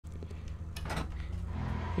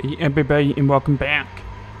Hey everybody, and welcome back.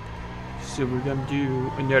 So we're gonna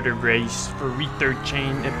do another race for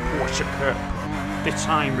researching at Porsche Cup. This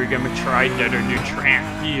time we're gonna try another new track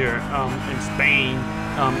here in Spain,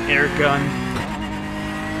 Aragon.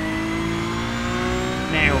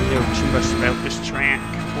 Now I know too much about this track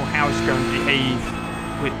or how it's gonna behave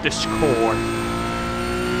with this core.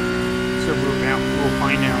 So we'll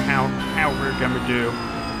find out how we're gonna do.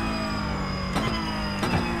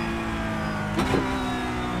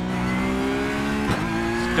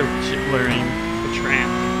 Still learning the track.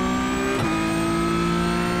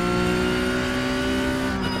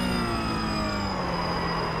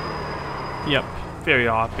 Yep, very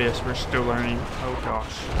obvious. We're still learning. Oh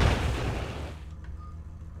gosh.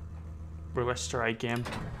 Well, let's try again.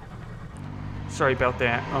 Sorry about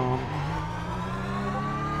that.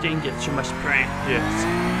 Didn't get too much practice.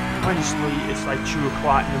 Honestly, it's like 2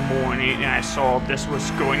 o'clock in the morning, and I saw this was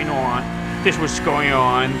going on.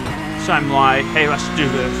 So I'm like, hey, let's do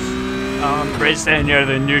this. Race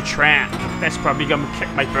another new track. That's probably gonna kick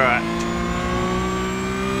my butt.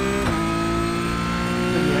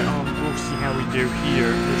 But yeah, we'll see how we do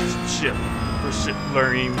here. We're just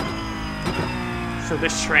learning. So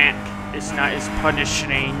this track is not as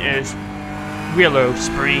punishing as Willow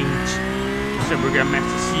Springs. So we're gonna have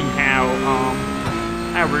to see how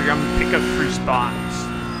we're gonna pick up 3 spots.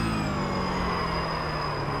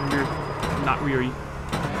 We're not really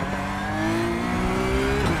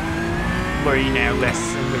learning our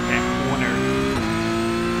lesson with that corner.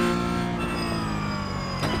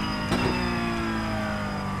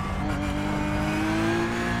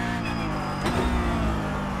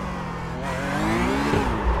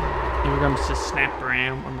 And we're going to just snap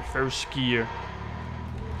around on the first gear.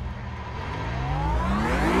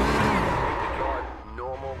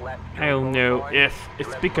 I don't know if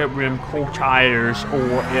it's because we're in cold tires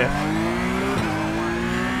or if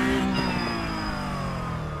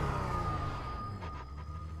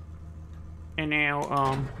and now,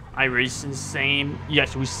 iRacing same.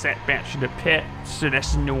 Yes, we set back to the pit, so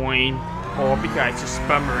that's annoying. All the guys just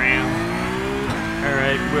spun around.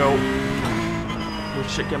 Alright, well, we're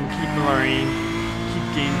just gonna keep learning, keep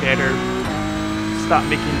getting better, stop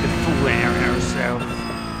making the fool out of ourselves.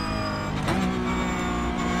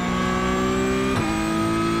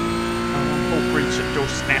 Hopefully we should go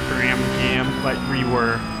snap around again like we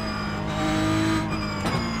were.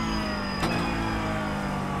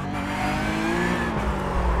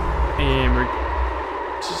 And we're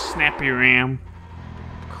just snapping around.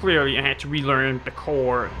 Clearly I had to relearn the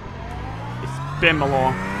core. It's been a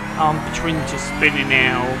long between just spinning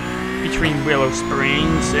out between Willow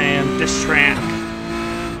Springs and this track.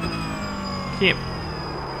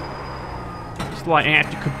 It's like I have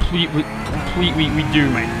to completely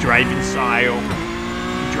redo my driving style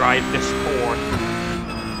to drive this core.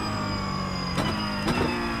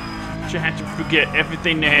 I had to forget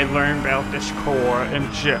everything that I had learned about this core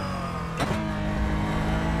and just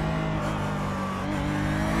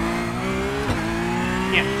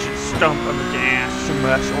can't just stomp on the gas too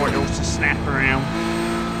much or it'll just snap around.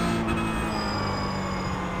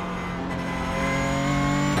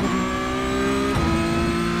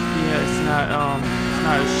 Yeah, it's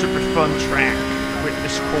not a super fun track with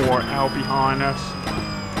this core out behind us.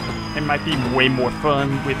 It might be way more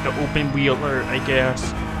fun with the open wheeler, I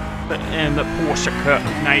guess. And the Porsche Cup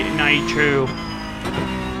 92.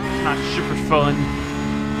 It's not super fun.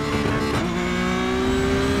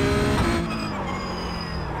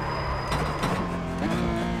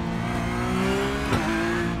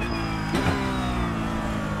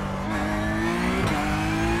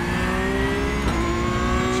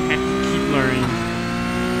 So I have to keep learning.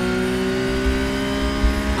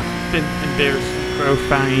 Been embarrassing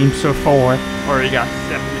profiling so far. Already got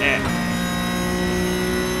 7X.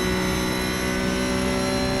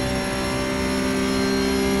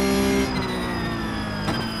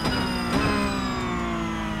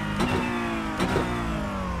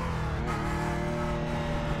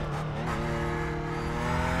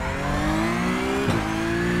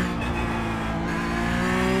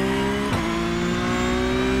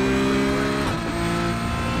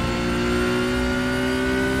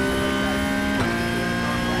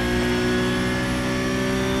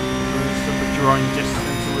 Drawing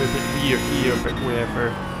distance a little bit here, but wherever.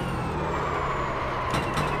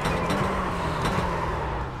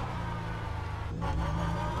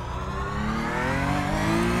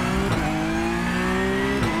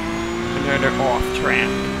 Another off track.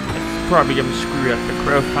 It's probably gonna screw up the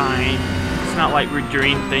profiling. It's not like we're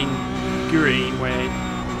doing things green way.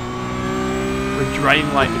 We're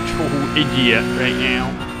driving like a total idiot right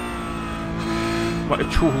now. Like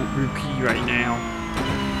a total rookie right now.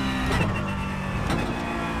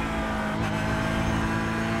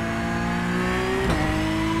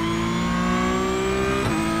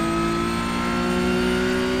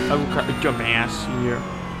 Oh, look at the dumbass here.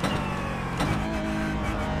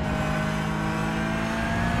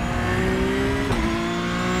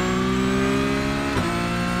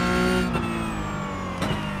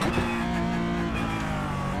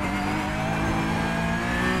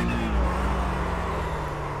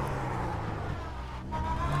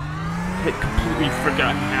 Had completely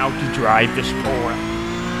forgotten how to drive this car.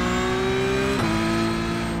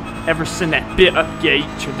 Ever since that bit update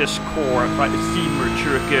to this car by the Seymour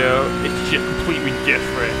ago, it's just completely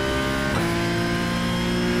different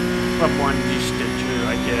from one used to,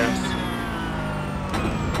 I guess.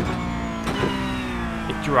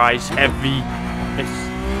 It drives heavy. It's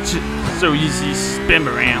so easy to spin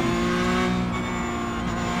around.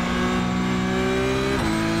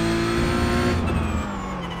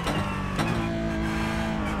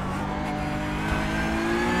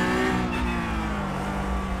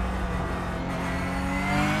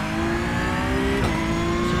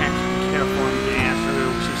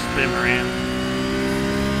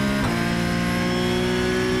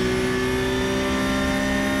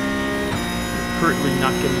 Currently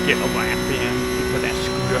not going to get a lap in because I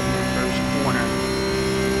screwed up in the first corner.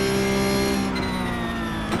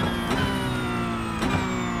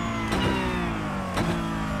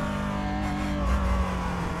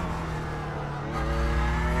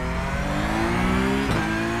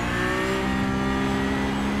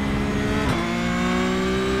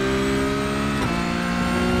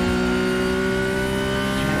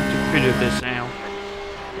 Just have to figure this out.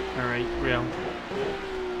 Alright, well.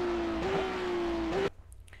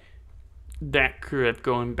 That could have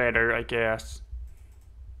gone better, I guess.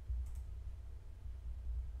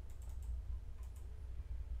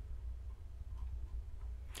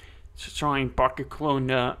 Just try and clone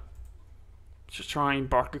the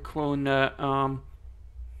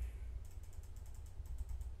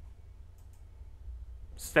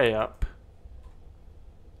stay up.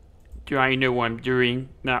 Do I know what I'm doing?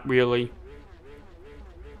 Not really.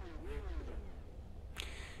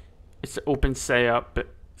 It's an open setup, but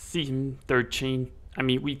Season 13. I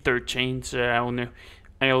mean, week 13, so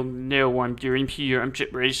I don't know what I'm doing here. I'm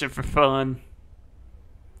just racing for fun.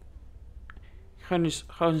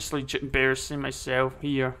 Honestly, just embarrassing myself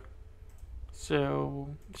here.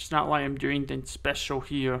 So, it's not like I'm doing anything special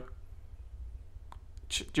here.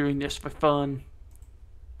 Just doing this for fun.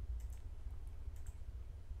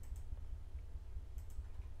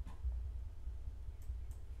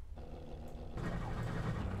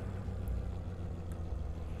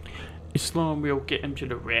 As long as we'll get into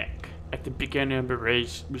the wreck at the beginning of the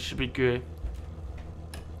race, we should be good.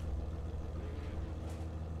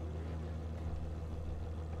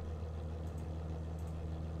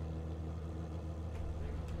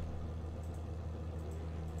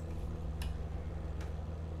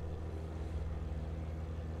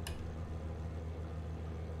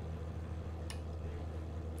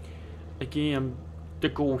 Again, the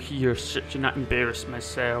goal here is to not embarrass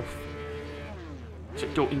myself. So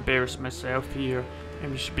don't embarrass myself here,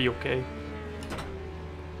 and we should be okay.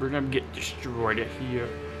 We're gonna get destroyed at here.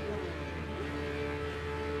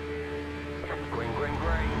 Green, green,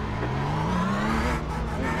 green.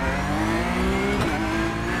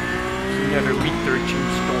 So we have a week 13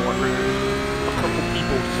 store where a couple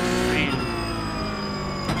people just saying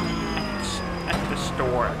at the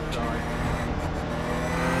store.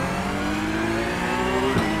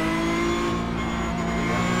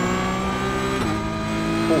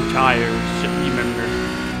 Cold tires, remember.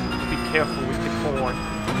 Be careful with the cord.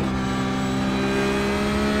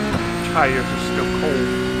 Tires are still cold.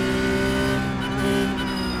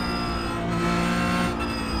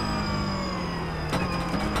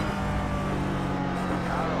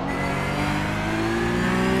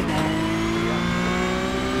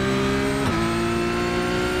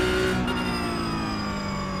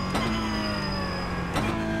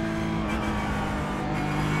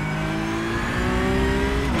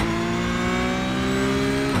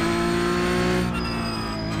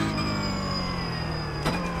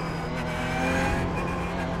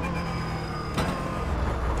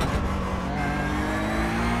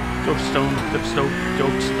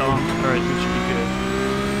 Stone. Alright, we should be good.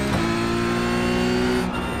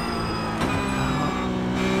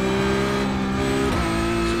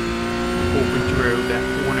 Open through that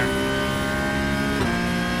corner.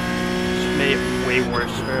 Just made it way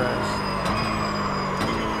worse for us.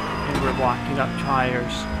 And we're locking up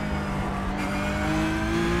tires.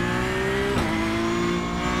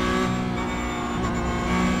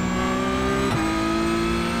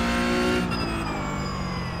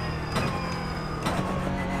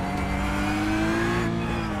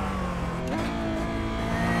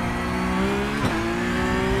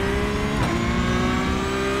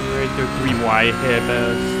 Alright, they're 3 wide ahead of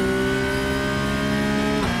us.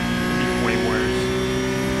 Could be way worse.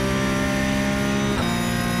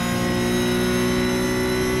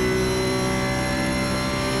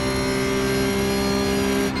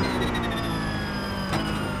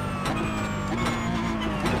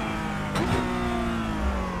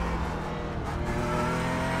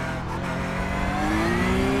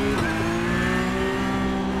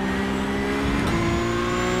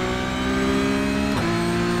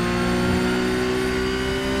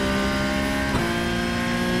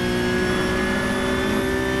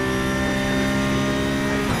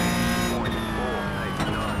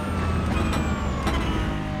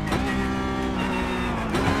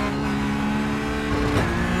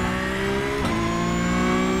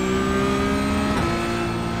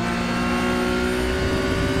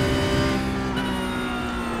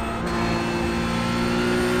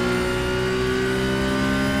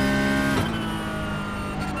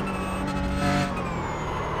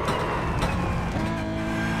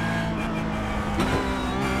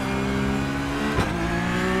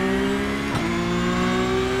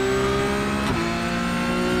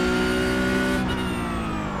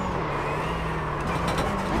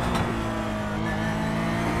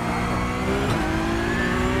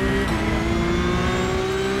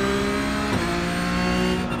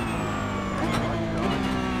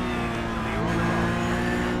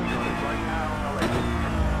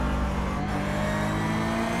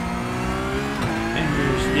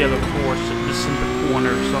 The other Porsche just in the corner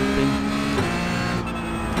or something.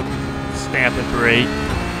 Stab the brake.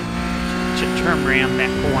 Turn around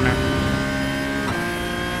that corner.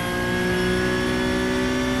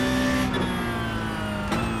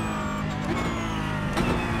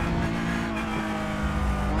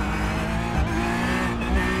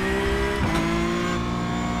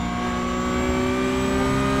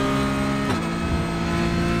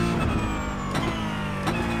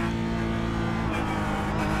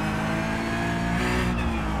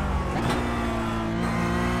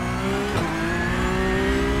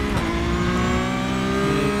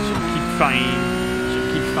 Should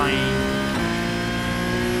keep fighting.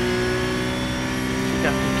 Should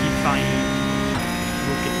definitely keep fighting.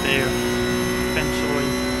 We'll get there eventually.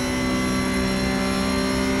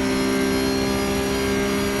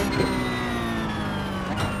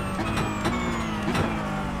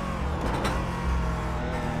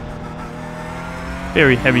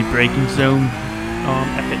 Very heavy braking zone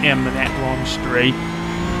at the end of that long straight,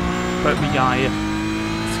 but we got it.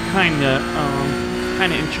 It's kind of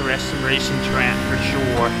interesting racing track for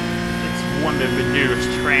sure. It's one of the newest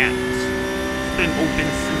tracks. It's been open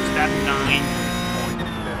since '99.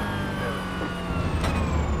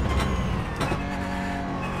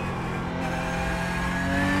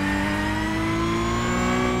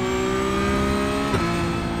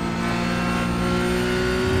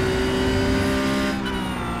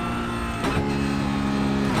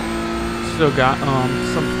 Still got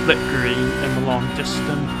some flickering in the long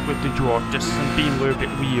distance with the draw distance being a little bit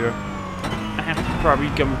weird. I have to probably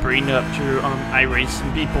come bring up to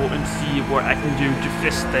iRacing people and see what I can do to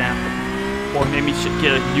fix that, or maybe should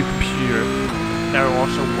get a new computer. That will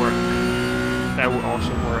also work. That will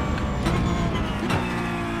also work.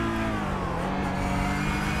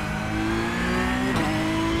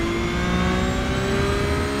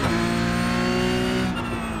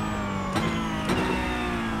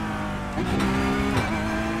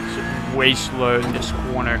 Way slow in this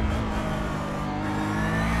corner.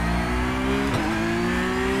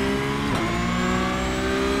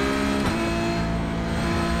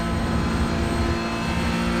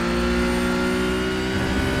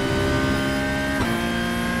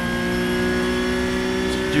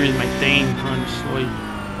 Just doing my thing, honestly.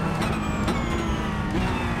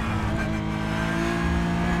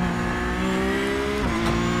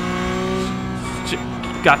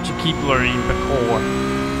 Got to keep learning the core.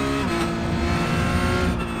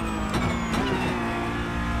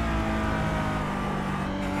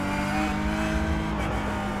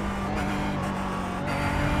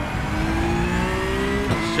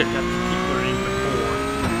 Have to keep learning the core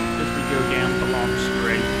as we go down the long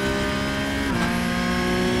straight.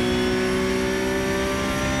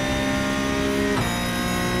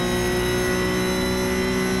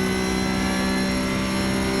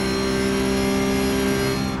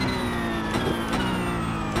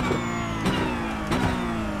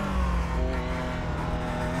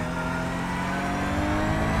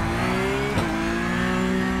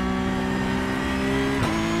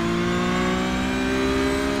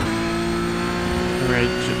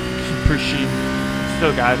 Keep pushing.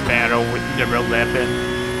 Still got a battle with number 11.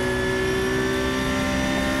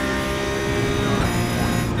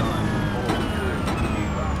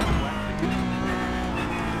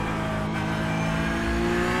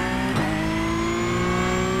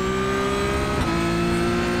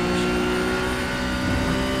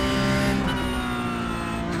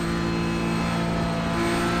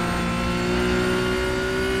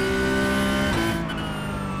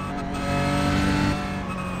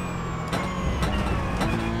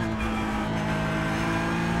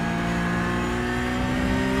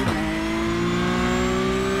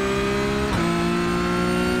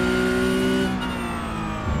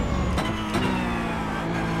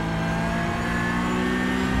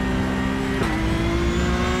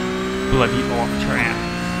 bloody off track.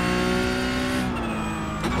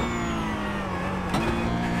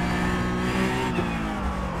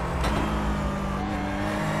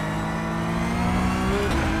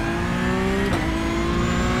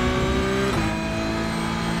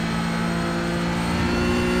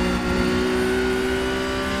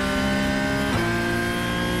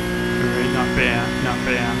 Alright, not bad, not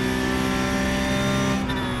bad.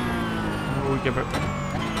 Oh, we give it.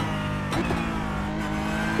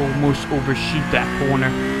 Almost overshoot that corner.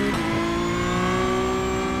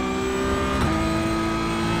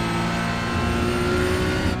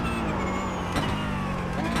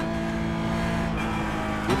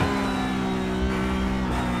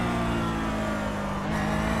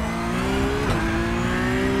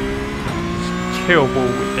 It's terrible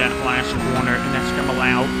with that last corner, and that's gonna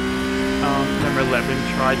allow number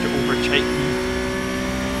 11 try to overtake me.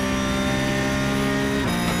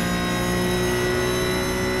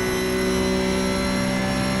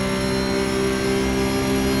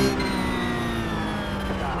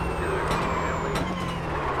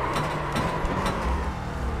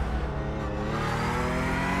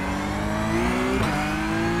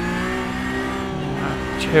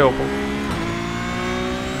 Terrible.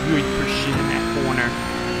 Good pushing in that corner.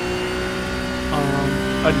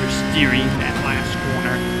 Understeering that last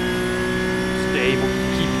corner. Stay able to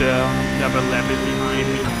keep the number 11 behind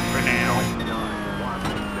me for now.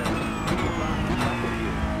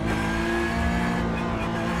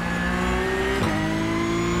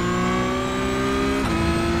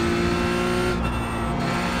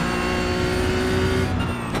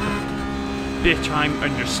 Bitch, I'm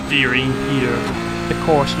understeering here. The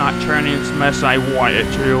course not turning as much as I want it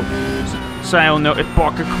to. So I don't know if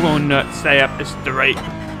Barker Clone Nut stay up is the right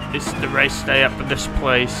stay up for this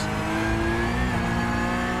place.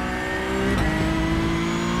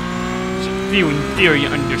 So feeling very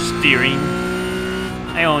understeering.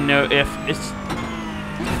 I don't know if it's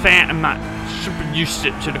the fact I'm not super used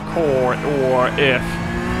to the core or if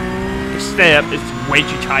the stay up is way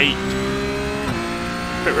too tight.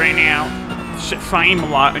 But right now, should find a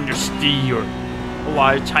lot understeer. A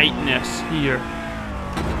lot of tightness here.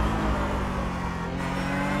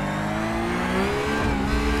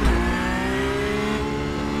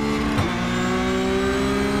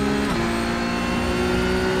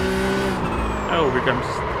 Oh, here comes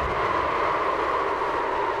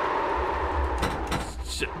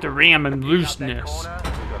the ram and looseness.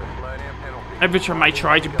 Every time I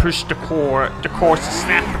try to push the course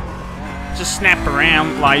just snap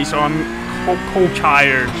around like so I'm cold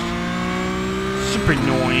tires. Super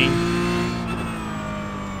annoying.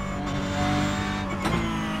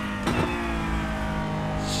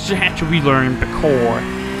 So I had to relearn the core.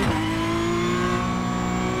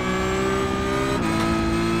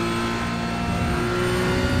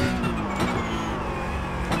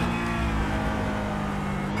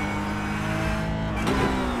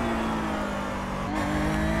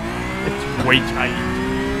 It's way tight.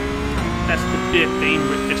 That's the big thing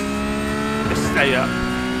with this stay up.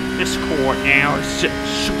 This core now is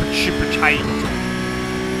super tight.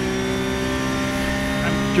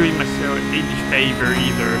 I'm doing myself any favor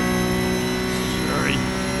either. Sorry.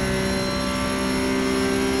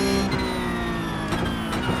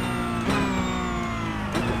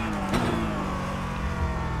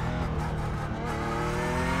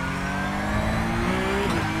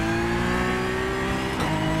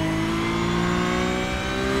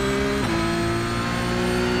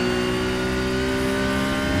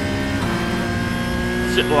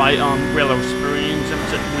 Like Willow Springs, I'm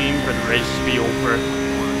just waiting for the race to be over.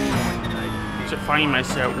 To find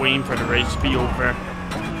myself waiting for the race to be over.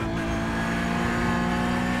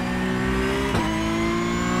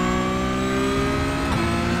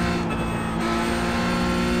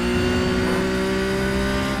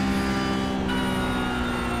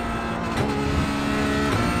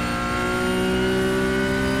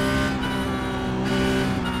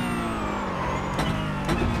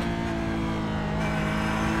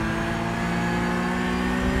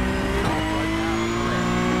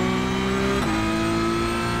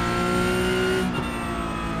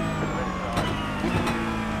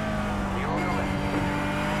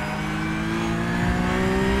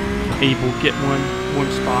 Able to get one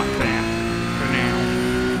spot back for now.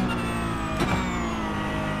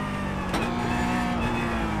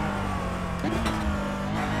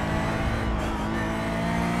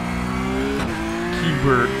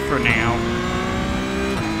 Keyword for now.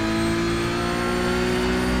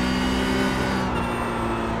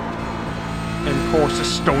 And of course it's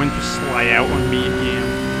starting to slide out on me again.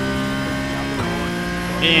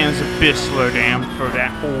 And it's a bit slow down for that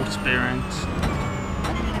whole experience.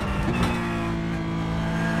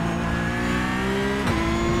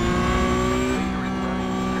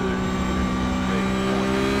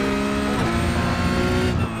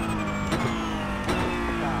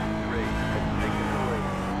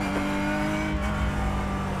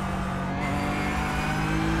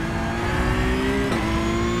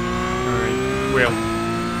 well,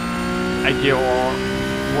 I did all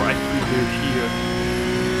what I could do here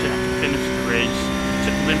to finish the race, to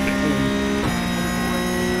limp it home.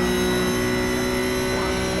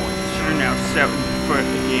 So we're now 7th foot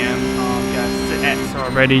again. Got 6X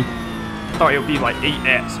already. Thought it would be like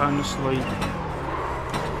 8X, honestly.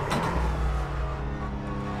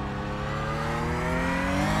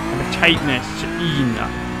 And the tightness to E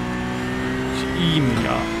me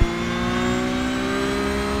up.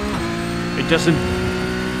 It doesn't,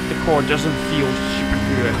 the car doesn't feel super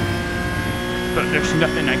good, but there's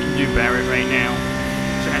nothing I can do about it right now,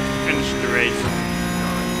 so I have to finish the race.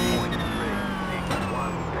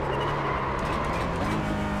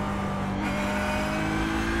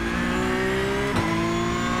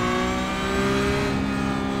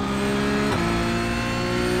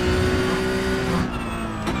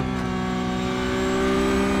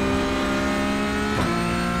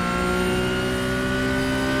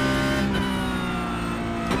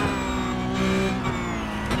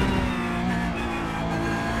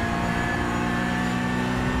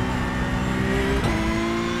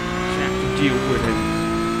 Deal with it.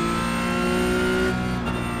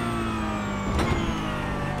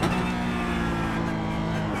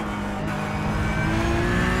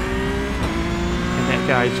 And that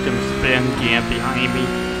guy's gonna spin again behind me.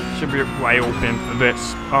 Should be wide open for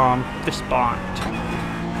this spot.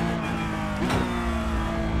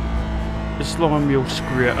 The slowing wheel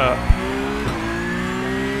screw it up.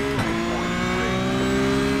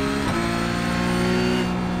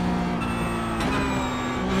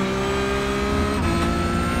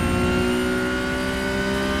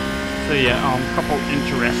 So yeah, couple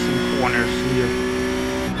interesting corners here.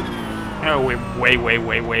 Oh, we're way late.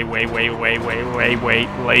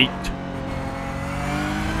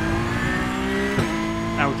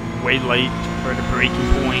 That was way late for the braking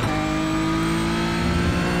point.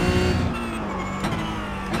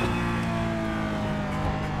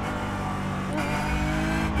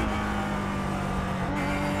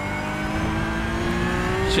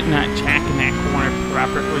 Should not attacking that corner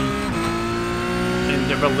properly. End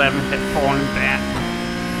of 11th had fallen back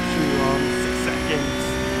to 6 seconds.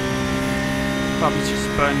 Probably just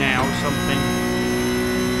spun out or something.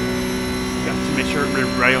 Got to make sure we're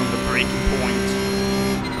right on the braking point.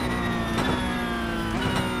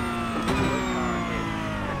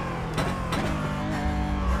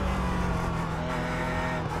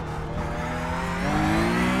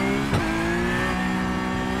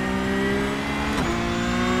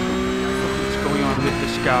 What's going on with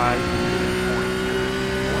this guy?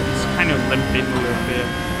 Kind of limping a little bit.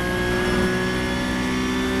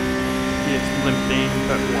 It's limping,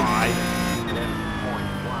 but why?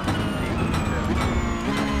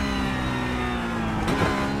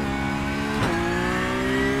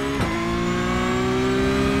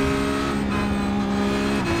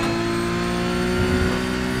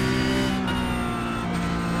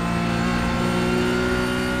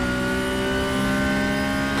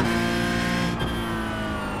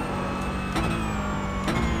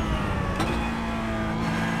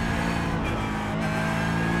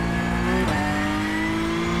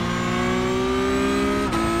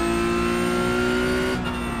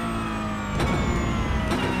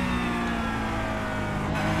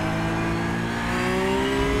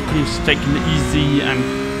 Just taking it easy and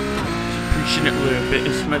pushing it a little bit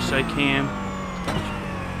as much as I can.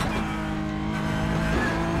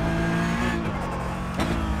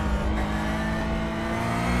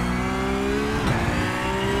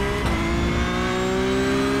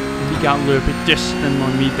 He got a little bit distant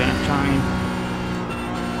on me that time.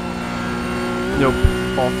 Nope,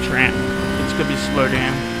 off track. It's gonna be slow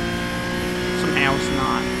down. Somehow it's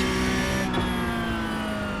not.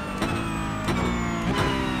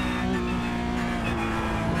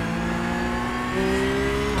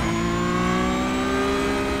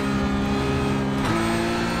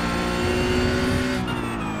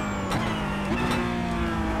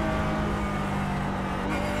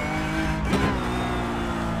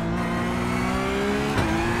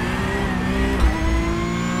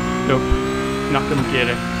 Nope, not gonna get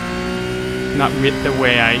it. Not with the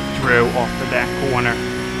way I drove off of that corner.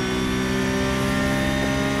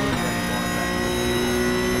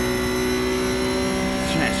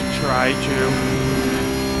 Chance to try to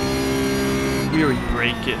really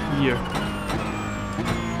break it here.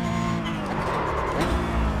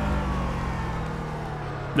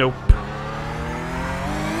 Nope.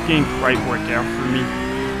 Didn't quite work out for me.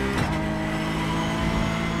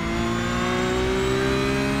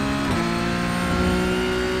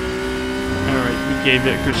 Gave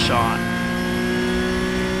it a good shot.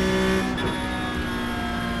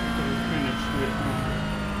 Finished with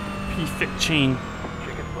P15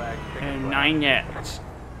 Chicken flag. Chicken and flag. 9X.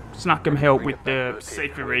 It's not gonna help with the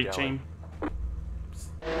safer racing.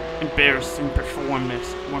 Embarrassing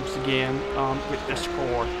performance once again with this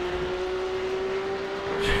car.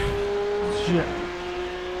 Shit.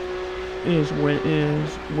 Is what it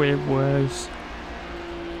is, where it was.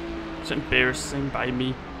 It's embarrassing by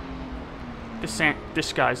me.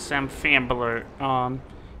 This guy's Sam Fambler,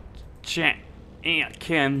 Jack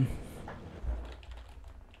Antkin.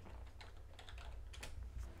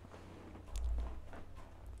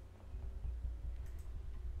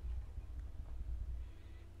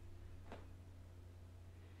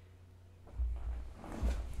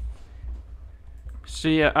 So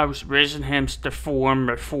yeah, I was raising him as the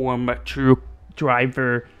former true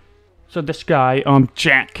driver. So this guy,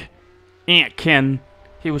 Jack Antkin,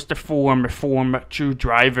 he was the former true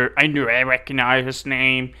driver. I knew I recognized his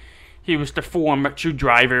name. He was the former true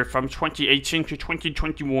driver from 2018 to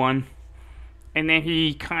 2021. And then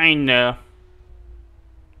he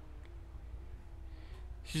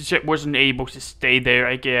just wasn't able to stay there,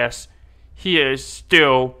 I guess. He is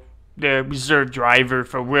still the reserve driver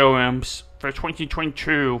for Williams for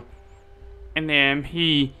 2022. And then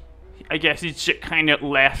I guess he just kind of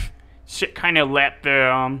left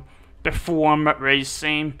the form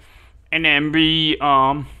racing, and then we're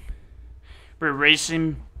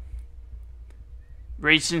racing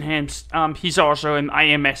him. He's also in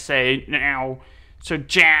IMSA now. So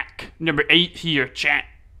Jack, number 8 here, Jack,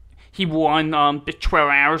 he won the 12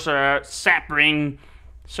 hours Sapring.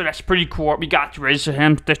 So that's pretty cool. We got to race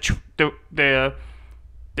him, the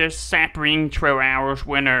Sapring 12 hours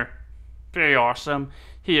winner. Very awesome.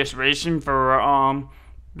 He is racing for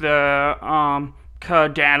the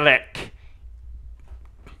Cadillac.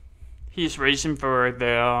 He's racing for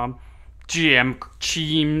the GM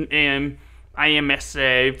team in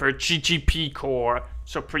IMSA for GGP core.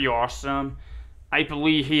 So pretty awesome. I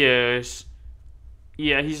believe he is.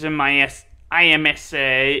 Yeah, he's in my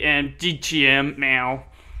IMSA and DTM now.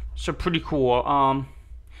 So pretty cool.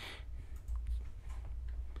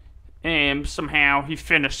 And somehow he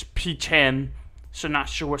finished P10. So not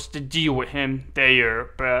sure what's the deal with him there,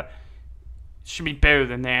 but should be better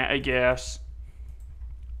than that, I guess.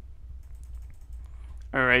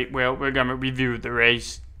 Alright, well, we're gonna review the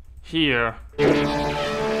race here.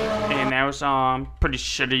 And that was pretty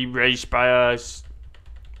shitty race by us.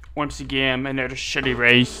 Once again, another shitty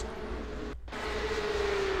race.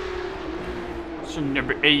 So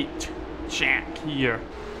number 8, Jack here.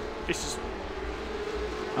 This is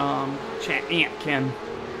Jack Antkin.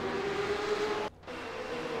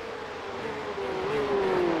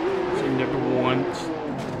 So number 1.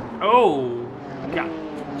 Oh, got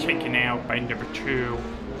taken out by number 2.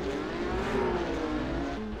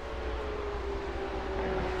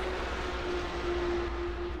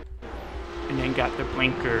 And then got the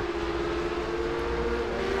blinker.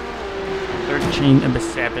 13, number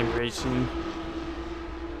 7 racing.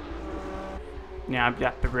 Now I've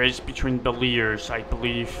got the race between the leaders, I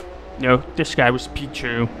believe. No, this guy was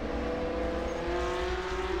Pichu.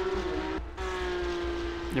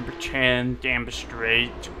 Number 10, damn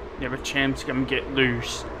straight. Number 10's gonna get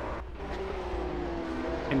loose.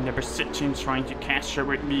 And number 16's trying to catch her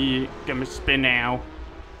with me, gonna spin out.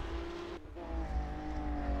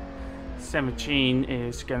 17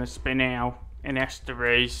 is gonna spin out, and that's the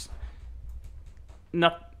race.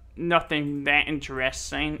 Nothing that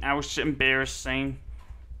interesting. I was embarrassing.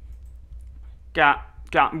 Got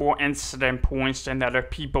more incident points than other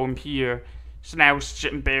people in here, so that was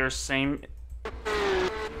just embarrassing.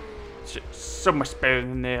 So much better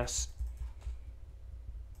than this.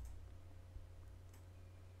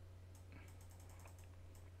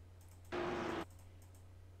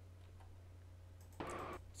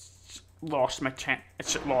 Lost my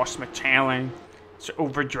challenge. It's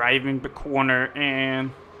overdriving the corner,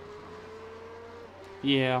 and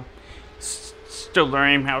yeah, still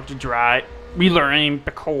learning how to drive. Relearning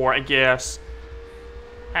the car, I guess.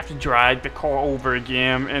 Have to drive the car over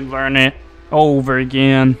again and learn it over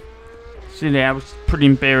again. See, that was pretty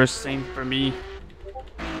embarrassing for me.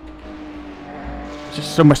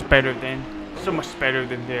 Just so much better than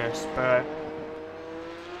this, but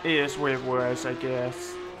it is what it was, I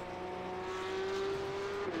guess.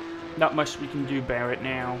 Not much we can do about it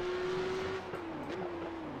now.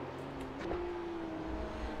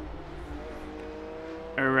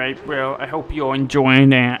 Alright, well, I hope you're enjoying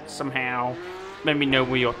that somehow. Let me know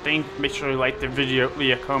what you think. Make sure you like the video,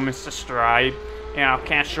 leave a comment, subscribe, and I'll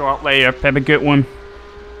catch you out later. Have a good one.